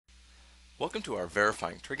Welcome to our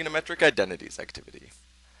Verifying Trigonometric Identities activity.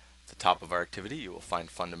 At the top of our activity, you will find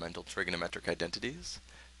fundamental trigonometric identities.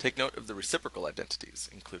 Take note of the reciprocal identities,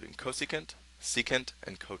 including cosecant, secant,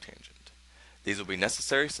 and cotangent. These will be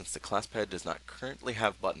necessary since the ClassPad does not currently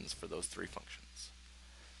have buttons for those three functions.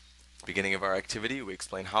 At the beginning of our activity, we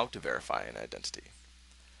explain how to verify an identity.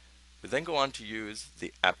 We then go on to use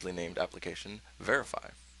the aptly named application Verify.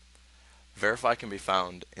 Verify can be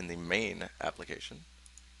found in the main application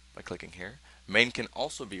by clicking here. Main can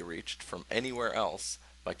also be reached from anywhere else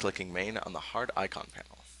by clicking Main on the hard icon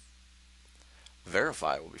panel.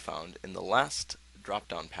 Verify will be found in the last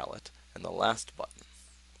drop-down palette and the last button.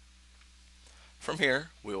 From here,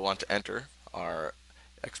 we will want to enter our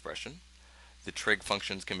expression. The trig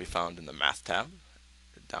functions can be found in the Math tab,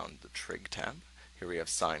 down the Trig tab. Here we have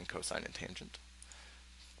sine, cosine, and tangent.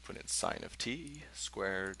 Put in sine of t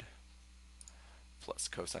squared plus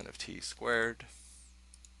cosine of t squared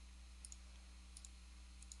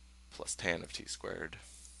plus tan of t squared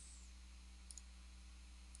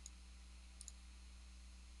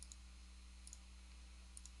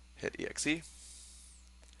hit exe,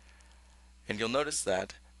 and you'll notice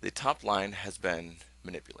that the top line has been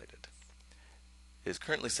manipulated. It is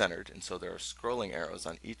currently centered, and so there are scrolling arrows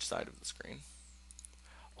on each side of the screen.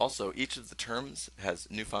 Also, each of the terms has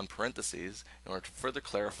newfound parentheses in order to further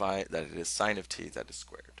clarify that it is sine of t that is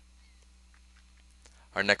squared.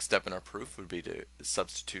 Our next step in our proof would be to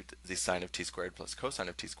substitute the sine of t squared plus cosine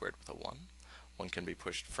of t squared with a 1. 1 can be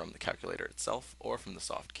pushed from the calculator itself or from the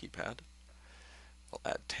soft keypad. We'll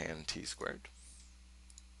add tan t squared.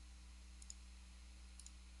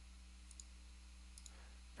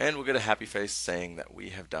 And we'll get a happy face saying that we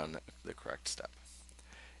have done the correct step.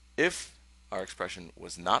 If our expression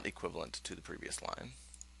was not equivalent to the previous line,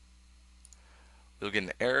 we'll get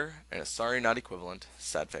an error and a sorry not equivalent,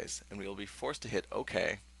 sad face, and we will be forced to hit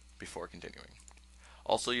OK before continuing.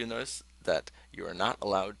 Also, you'll notice that you are not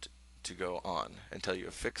allowed to go on until you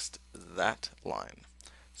have fixed that line.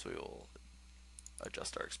 So we will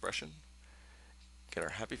adjust our expression, get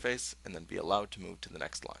our happy face, and then be allowed to move to the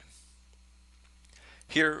next line.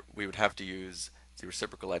 Here we would have to use the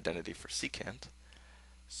reciprocal identity for secant.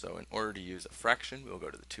 So in order to use a fraction, we'll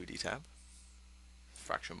go to the 2D tab,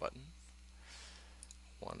 fraction button,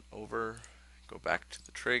 1 over, go back to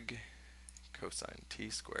the trig, cosine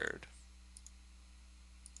t squared,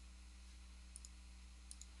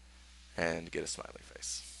 and get a smiley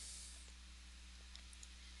face.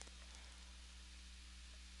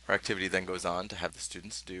 Our activity then goes on to have the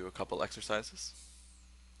students do a couple exercises.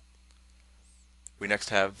 We next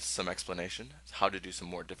have some explanation how to do some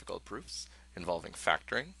more difficult proofs involving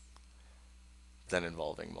factoring, then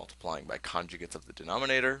involving multiplying by conjugates of the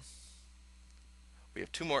denominator. We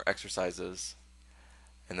have 2 more exercises,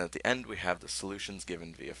 and then at the end we have the solutions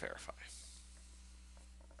given via Verify.